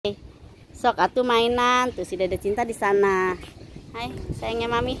Sok atuh mainan. Tuh si Dede Cinta di sana. Hai, sayangnya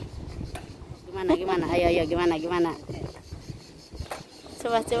Mami. Gimana? Ayo gimana?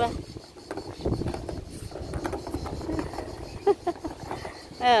 Coba.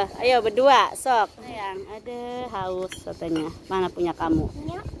 Ayo berdua, sok. Sayang, ada haus katanya. Mana punya kamu?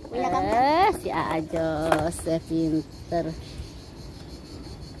 Punya kamu? Si Aajos, pinter.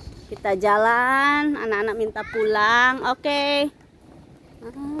 Kita jalan, anak-anak minta pulang. Oke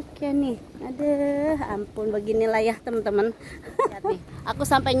nih. Aduh, ampun beginilah ya teman-teman. Lihat nih, aku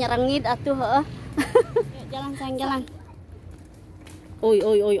sampai nyerengit atuh. Jalan sayang, jalan. Oi,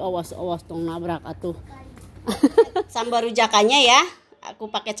 awas tong nabrak atuh. Sambal rujakannya ya, aku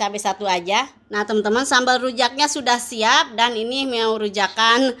pakai cabai satu aja. Nah teman-teman, sambal rujaknya sudah siap. Dan ini mau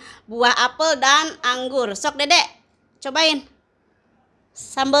rujakan buah apel dan anggur. Sok Dedek, cobain.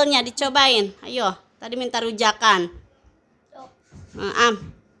 Sambalnya dicobain. Ayo, tadi minta rujakan.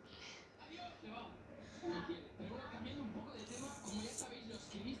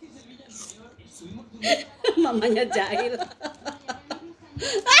 Mamanya jahil.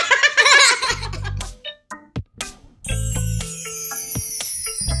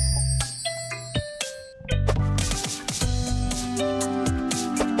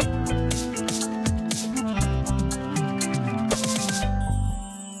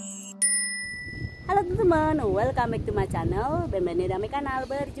 Halo teman-teman, welcome back to my channel. Bienvenido a mi kanal.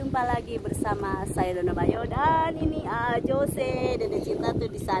 Berjumpa lagi bersama saya Dona Bayo dan ini Jose, Dede Cinta tuh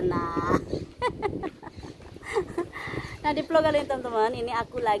di sana. Nah di vlog kali ini teman-teman, ini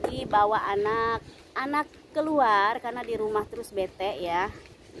aku lagi bawa anak keluar karena di rumah terus bete ya.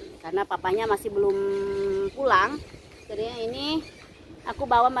 Karena papanya masih belum pulang. Jadi ini aku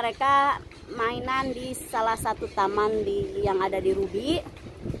bawa mereka mainan di salah satu taman yang ada di Ruby.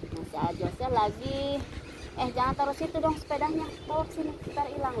 Si Ajosnya lagi jangan taruh situ dong sepedanya, bawa ke sini, ntar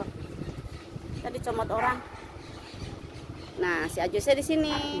hilang loh. Tadi comot orang. Nah si Ajosnya di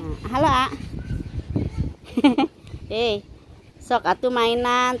sini. Halo A. Sok atuh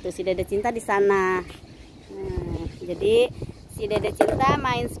mainan. Tuh si Dede Cinta di sana. Nah, jadi si Dede Cinta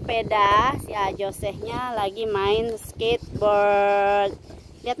main sepeda, si Ajosnya lagi main skateboard.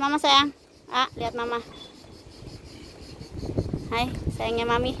 Lihat mama sayang. Lihat mama. Hai, sayangnya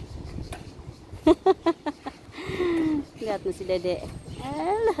Mami. Lihat nih si Dede.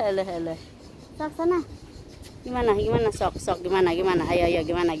 Alah. Sok sana. Gimana sok gimana? Ayo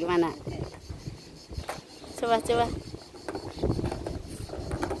gimana? Coba.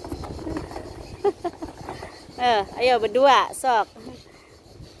 Ayo berdua, sok.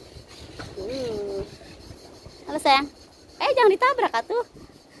 Halo sayang. Jangan ditabrak atuh.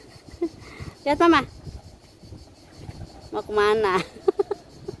 Lihat mama. Mau kemana?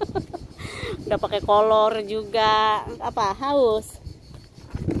 Udah pakai kolor juga. Apa? Haus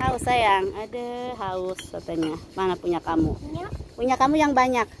sayang. Ada haus katanya. Mana punya kamu? Punya kamu yang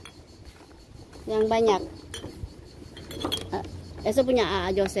banyak. Eso punya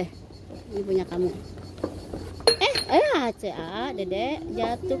Jose. Ini punya kamu. Dede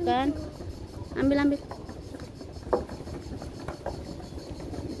jatuh kan. Ambil.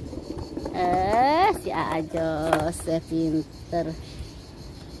 Si Aajos pinter.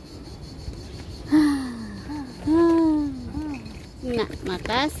 Nah,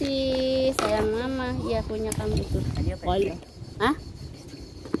 makasih sayang mama. Iya punya kamu itu.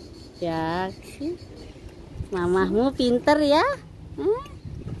 Ya sih. Mamamu pinter ya.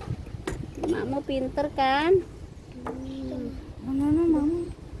 Mamamu pinter kan.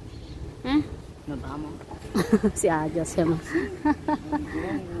 Si Ajos ya mah.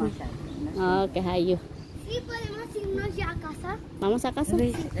 Oke, hayu. Mama sakasa.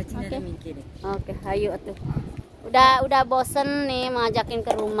 Oke, hayu atuh. Udah bosen nih ngajakin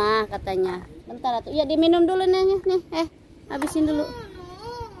ke rumah katanya. Bentar atuh. Ya diminum dulu nih. Habisin dulu.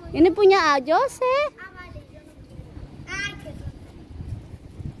 Ini punya Ajos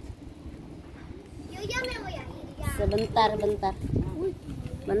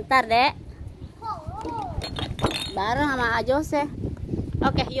Bentar, Dek. Bareng sama Ajos.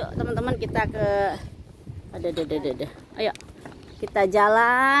 Oke, yuk teman-teman kita ke Ayo. Kita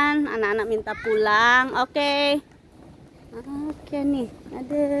jalan, anak-anak minta pulang. Oke nih.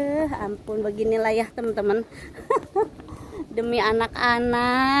 Aduh, ampun beginilah ya teman-teman. Demi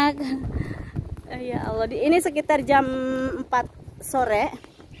anak-anak. Ya Allah, ini sekitar jam 4 sore.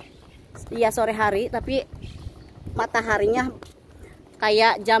 Iya, sore hari, tapi mataharinya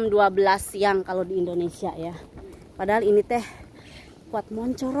kayak jam 12 siang kalau di Indonesia ya. Padahal ini teh kuat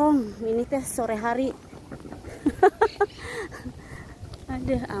moncorong. Ini teh sore hari.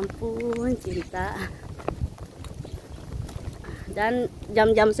 Aduh, ampun cinta. Dan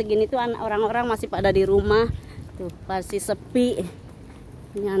jam-jam segini tuh orang-orang masih pada di rumah. Tuh, masih sepi.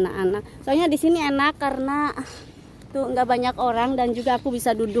 Ini anak-anak. Soalnya di sini enak karena tuh nggak banyak orang dan juga aku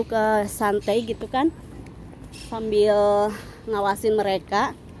bisa duduk santai gitu kan. Sambil ngawasin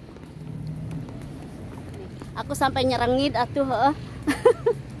mereka. Aku sampai nyerengit atuh.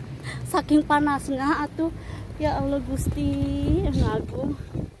 Saking panasnya atuh. Ya Allah Gusti, ngagung.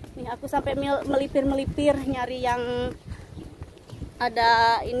 Nih aku sampai melipir-melipir nyari yang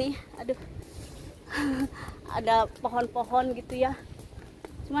ada ini, aduh. Ada pohon-pohon gitu ya.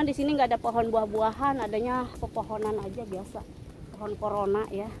 Cuman di sini nggak ada pohon buah-buahan, adanya pepohonan aja biasa. Pohon corona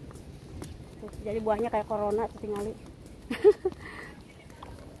ya. Tuh, jadi buahnya kayak corona tuh tinggali.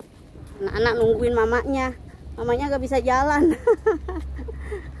 Anak-anak nungguin mamanya. Mamanya nggak bisa jalan.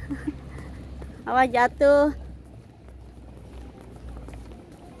 Awas jatuh.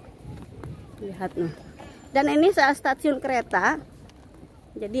 Lihat nih. Dan ini stasiun kereta.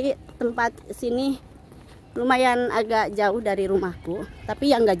 Jadi tempat sini lumayan agak jauh dari rumahku.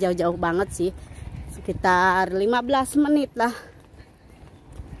 Tapi yang nggak jauh-jauh banget sih. Sekitar 15 menit lah.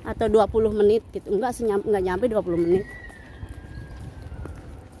 Atau 20 menit gitu. Enggak sih, nggak nyampe 20 menit.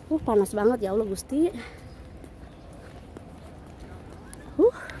 Panas banget ya Allah Gusti.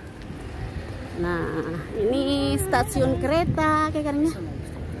 Nah, ini stasiun kereta kayak karena.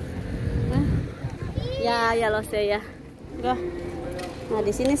 Ya lo saya. Nah, di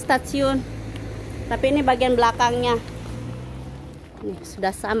sini stasiun. Tapi ini bagian belakangnya. Nih,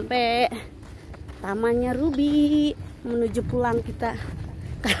 sudah sampai tamannya Ruby, menuju pulang kita.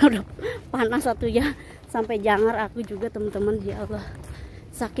 Karena udah panas satu ya. Sampai jangar aku juga teman-teman, ya Allah.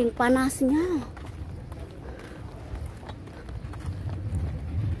 Saking panasnya.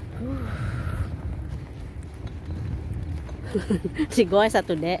 Si goes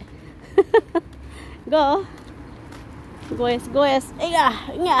satu dek. Go. Goes. Venga.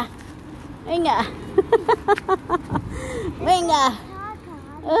 Venga.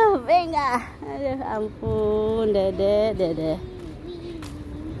 Aduh, ampun, dede.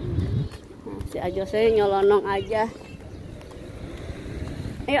 Nah, si Ajo saya nyolonong aja.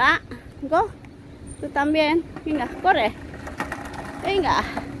 Ayo, go. Tú también. Venga, corre. Venga.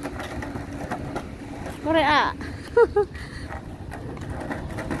 Corre,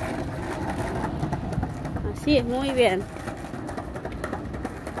 Así, muy bien.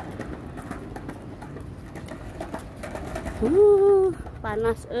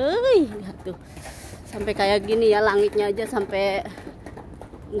 Panas, lihat tuh. Sampai kayak gini ya langitnya aja sampai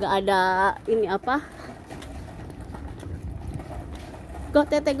nggak ada ini apa. Go,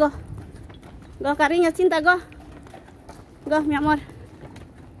 tete, go. Go, Karinya cinta, go. Go, mi amor.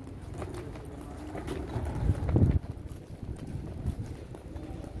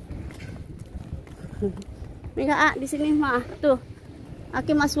 Mika, di sini mah tuh.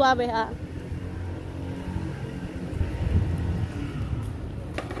 Aki mas suabe,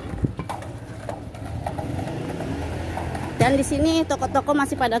 Dan di sini toko-toko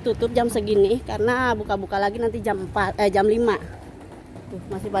masih pada tutup jam segini karena buka-buka lagi nanti jam 4 jam 5. Tuh,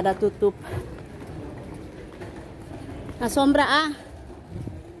 masih pada tutup. Nah, sombra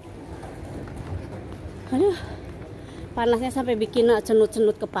Aduh. Panasnya sampai bikin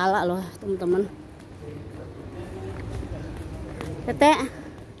cenut-cenut kepala loh, teman-teman. Tete.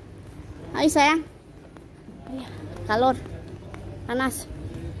 Ayo sayang. Kalor. Panas.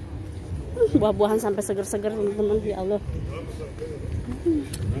 Buah-buahan sampai seger-seger teman-teman, ya Allah.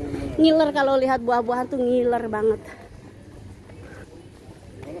 Ngiler kalau lihat buah-buahan tuh ngiler banget.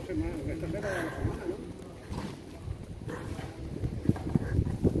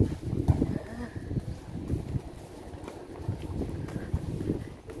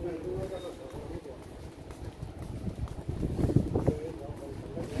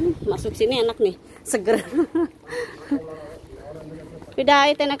 Masuk sini enak nih, seger.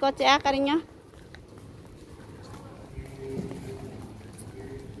 Udah itu nak koce karinya.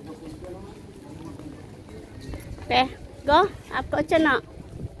 Oke, go. Apa cina?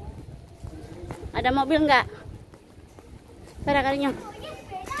 Ada mobil nggak? Ada karinya.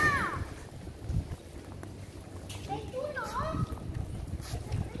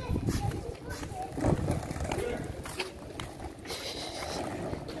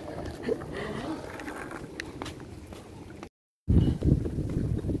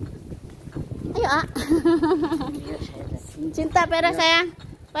 Ayo, cinta pera sayang,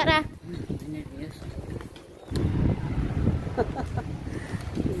 pera.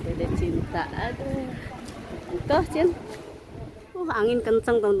 Dede cinta, aduh. Tuh, Cin. Angin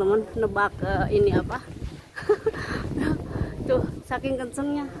kenceng teman-teman, nebak ini apa? Tuh, saking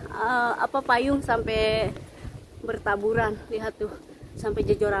kencengnya, apa payung sampai bertaburan. Lihat tuh, sampai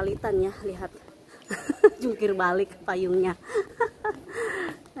jejoralitan ya, lihat. Jungkir balik payungnya.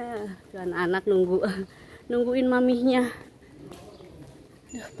 Tuh anak-anak nungguin mamihnya.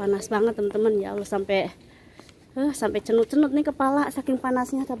 Panas banget teman-teman, ya Allah, sampai cenut-cenut nih kepala saking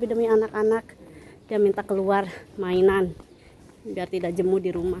panasnya. Tapi demi anak-anak dia minta keluar mainan biar tidak jemu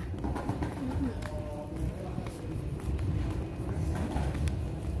di rumah.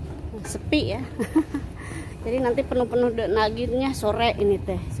 Sepi ya. Jadi nanti penuh-penuh naginya sore ini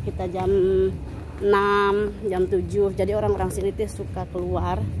teh, sekitar jam 6, jam 7. Jadi orang-orang sini teh suka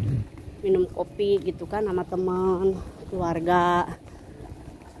keluar minum kopi gitu kan sama teman, keluarga.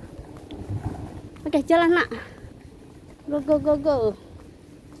 Oke, jalan nak. Go go go go.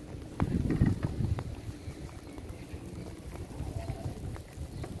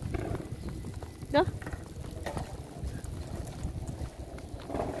 Go.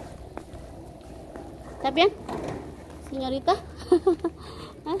 Tapi ya, senyorita.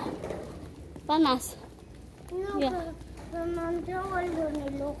 Panas. Ya.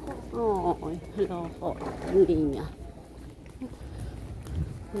 Oh, loko tingginya.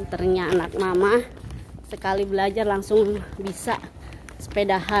 Pinternya anak mama, sekali belajar langsung bisa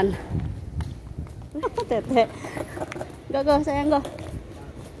sepedahan. Tete, go sayang go.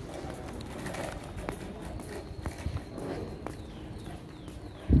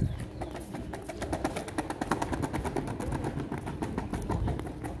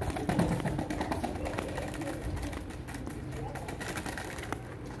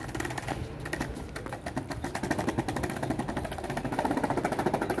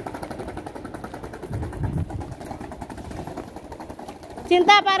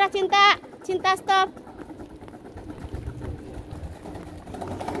 Cinta, parah cinta. Cinta stop.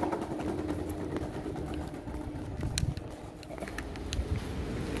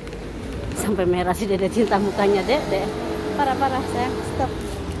 Sampai merah sih Dede Cinta mukanya, Dek. Parah sayang. Stop.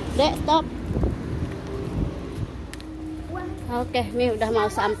 Dek, stop. Oke, nih udah mau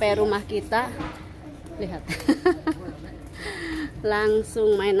sampai rumah kita. Lihat.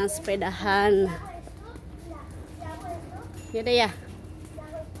 Langsung mainan sepedahan. Yaudah ya.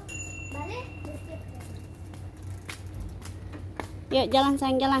 Yuk jalan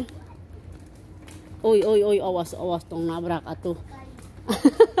sayang, jalan. Oi, awas tong nabrak atuh.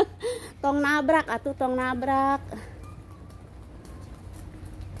 Tong nabrak.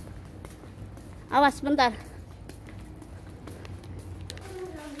 Awas bentar.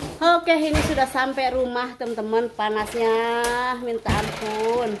 Oke, ini sudah sampai rumah teman-teman. Panasnya minta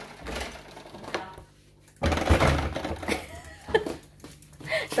ampun.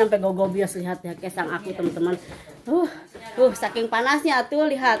 Sampai gogobios, lihat ya kesang aku teman-teman. Saking panasnya tuh,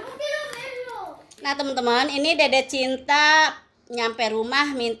 lihat. Nah teman-teman, ini Dede Cinta nyampe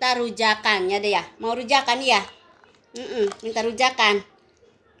rumah minta rujakannya deh ya. Mau rujakan ya? Minta rujakan.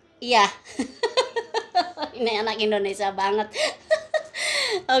 Iya. Ini anak Indonesia banget.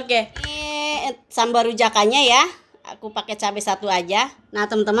 Oke. Ini sambal rujakannya ya. Aku pakai cabai satu aja. Nah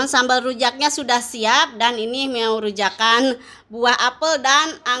teman-teman, sambal rujaknya sudah siap. Dan ini mau rujakan buah apel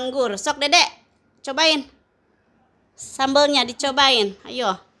dan anggur. Sok Dedek, cobain. Sambalnya dicobain.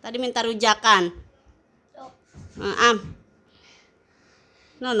 Ayo, tadi minta rujakan.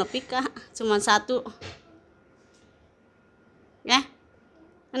 No pika, cuma satu. Ya,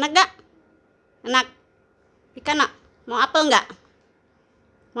 enak gak? Enak. Pika nak, mau apel nggak?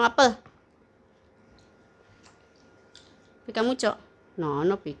 Mau apel? Pika muco?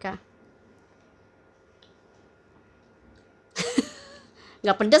 No pika.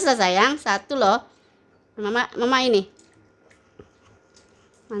 Nggak pedes lah sayang, satu loh. Mama ini.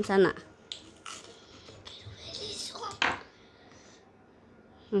 Mansana.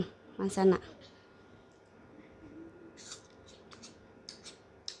 Mansana.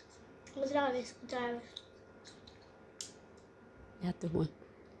 Ya tuh.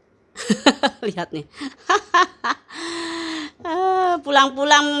 Lihat nih.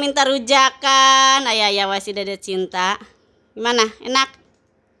 Pulang-pulang minta rujakan. Ayah masih Dede Cinta. Gimana? Enak?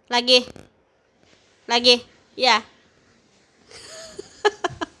 Lagi? Ya.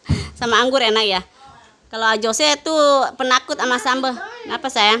 Sama anggur enak ya. Kalau Jose tuh penakut sama sambal.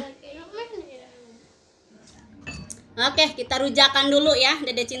 Kenapa sayang? Oke, kita rujakan dulu ya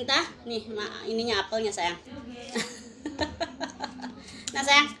Dede Cinta. Nih, ininya apelnya sayang. Nah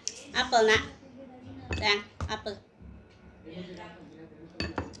sayang, apel nak. Sayang, apel.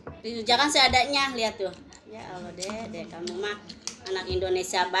 Dirujakan seadanya, lihat tuh. Ya Allah Dede, kamu mah anak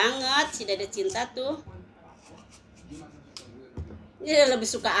Indonesia banget si Dede Cinta tuh. Dia lebih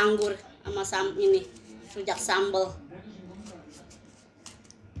suka anggur sama ini rujak sambal.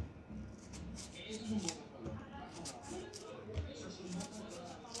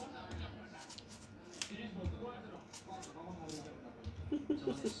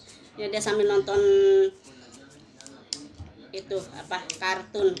 Ya dia sambil nonton itu apa,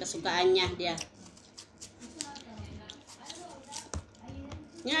 kartun kesukaannya dia.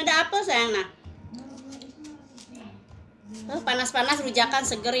 Ini ada apa sayang? Nah, panas-panas rujakan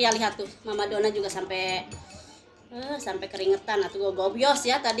seger ya, lihat tuh. Mama Dona juga sampai keringetan. Atau gue gobios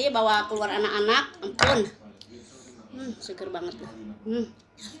ya tadi bawa keluar anak-anak, ampun. Seger banget tuh.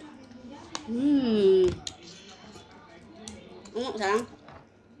 Sayang.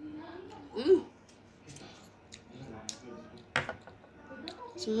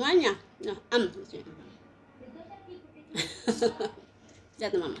 Semuanya. Nah,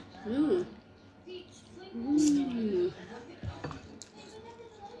 lihat mama.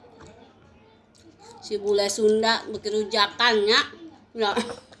 Si bule Sunda bikin rujakannya. Ya.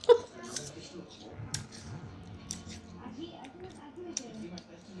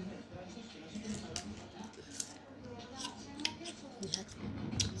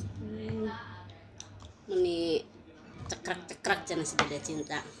 Ini cekrak-cekrak jangan sepedah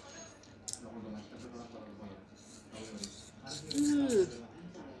cinta.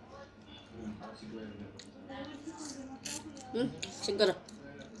 Seger.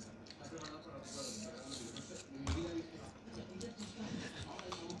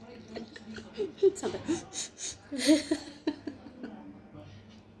 Sampai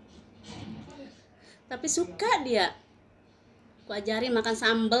tapi suka dia. Aku ajarin makan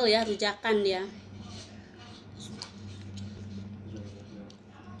sambal ya, rujakan dia.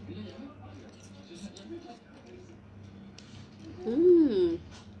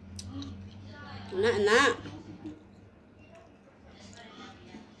 Enak.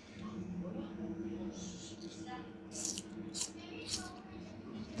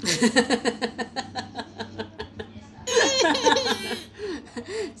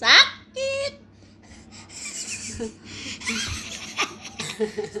 Sakit.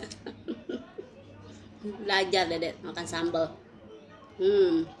 Belajar dedek makan sambal.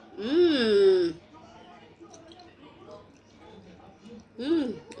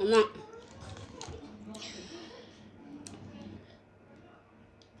 Enak.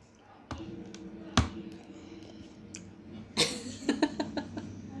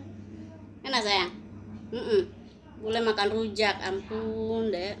 Enak sayang. Boleh makan rujak,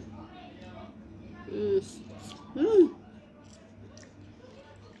 ampun dek.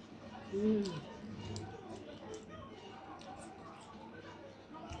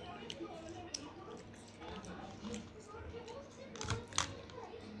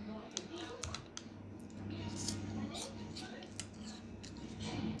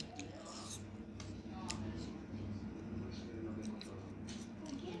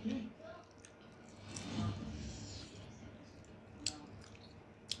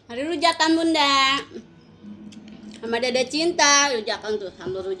 Hari rujakan bunda sama dada cinta, rujakan tuh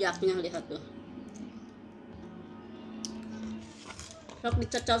sambal rujaknya, lihat tuh. Sok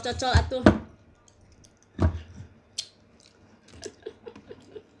dicocol-cocol atuh.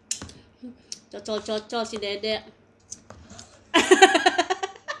 Cocol-cocol si dedek.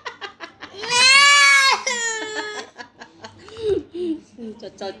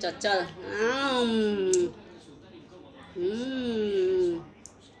 Cocol-cocol.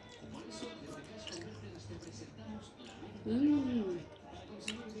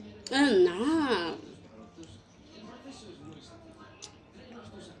 Enak.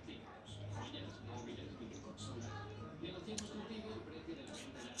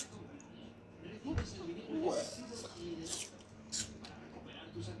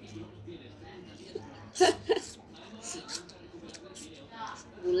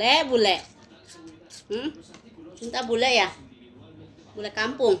 Bule. Cinta bule ya? Bule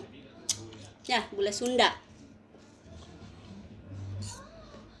kampung. Ya, bule Sunda.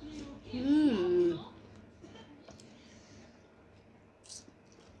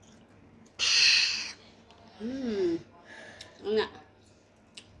 Enak.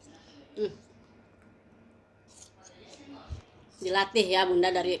 Dilatih ya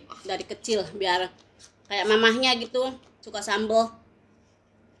bunda dari kecil biar kayak mamahnya gitu, suka sambal.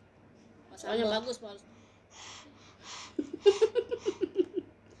 Soalnya bagus banget.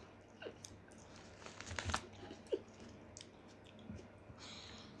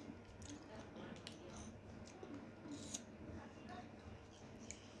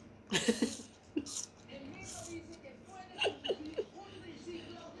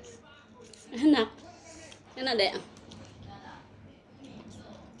 Enak deh.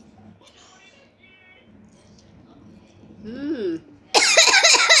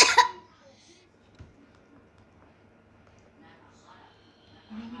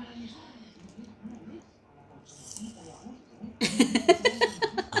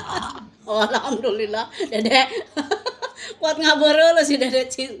 Oh, alhamdulillah, Dedek. Kuat ngaburu lu si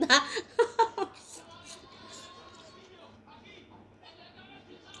Dedek Cinta.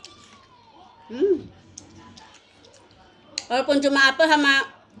 Walaupun cuma apel sama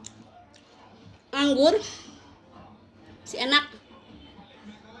anggur, si enak.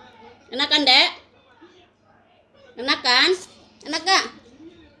 Enak kan, Dek? Enak kan? Enak gak?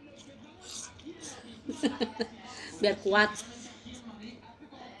 Biar kuat.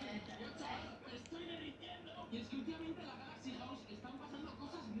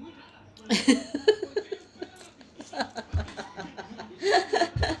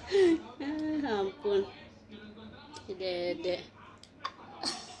 Ampun, si Dedek.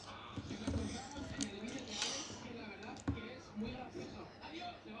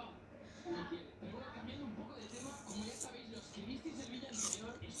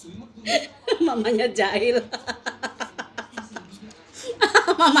 Mamanya jahil.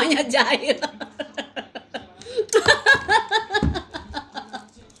 Mamanya jahil.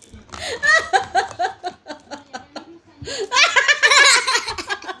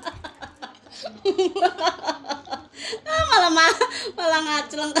 malah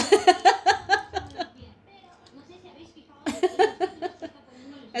ngacleng.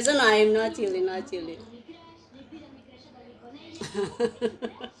 Eso no hay, no chili.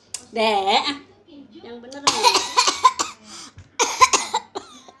 Dek, yang bener nih.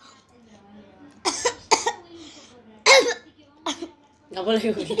 Nggak boleh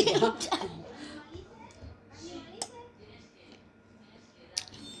begitu.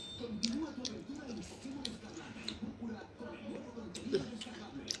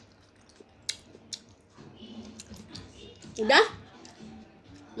 Udah?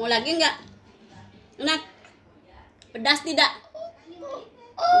 Mau lagi nggak? Enak? Pedas tidak?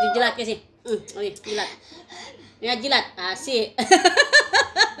 Dijilat ke sih. Oh iya, jilat. Ya jilat, asik.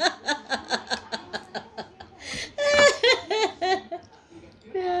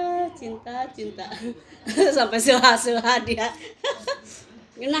 Cinta. Sampai suha dia.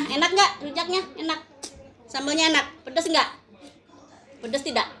 Nah, enak nggak rujaknya? Enak. Sambalnya enak. Pedas nggak? Pedas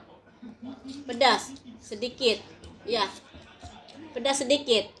tidak? Pedas sedikit. Ya. Pedas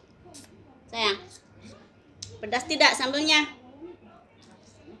sedikit. Sayang. Pedas tidak sambalnya?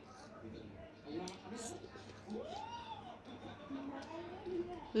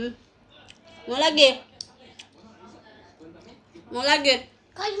 Mau lagi? Mau lagi?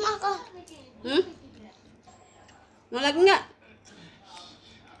 Kayu makan. Mau lagi nggak?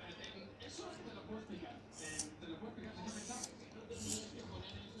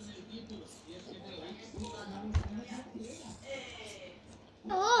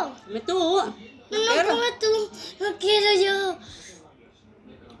 Oh, Itu. Metu. Kira yo.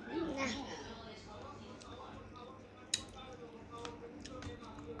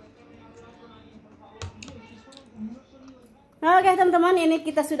 Oke teman-teman, ini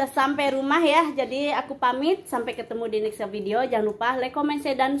kita sudah sampai rumah ya. Jadi aku pamit, sampai ketemu di next video. Jangan lupa like, comment,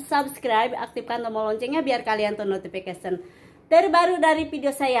 share, dan subscribe. Aktifkan tombol loncengnya biar kalian tahu notification terbaru dari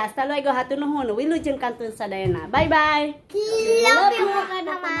video saya. Hasta luego, hatur nuhun, wilujeng kantun sadayana. Bye bye. Love you,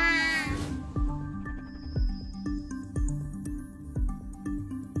 Mama.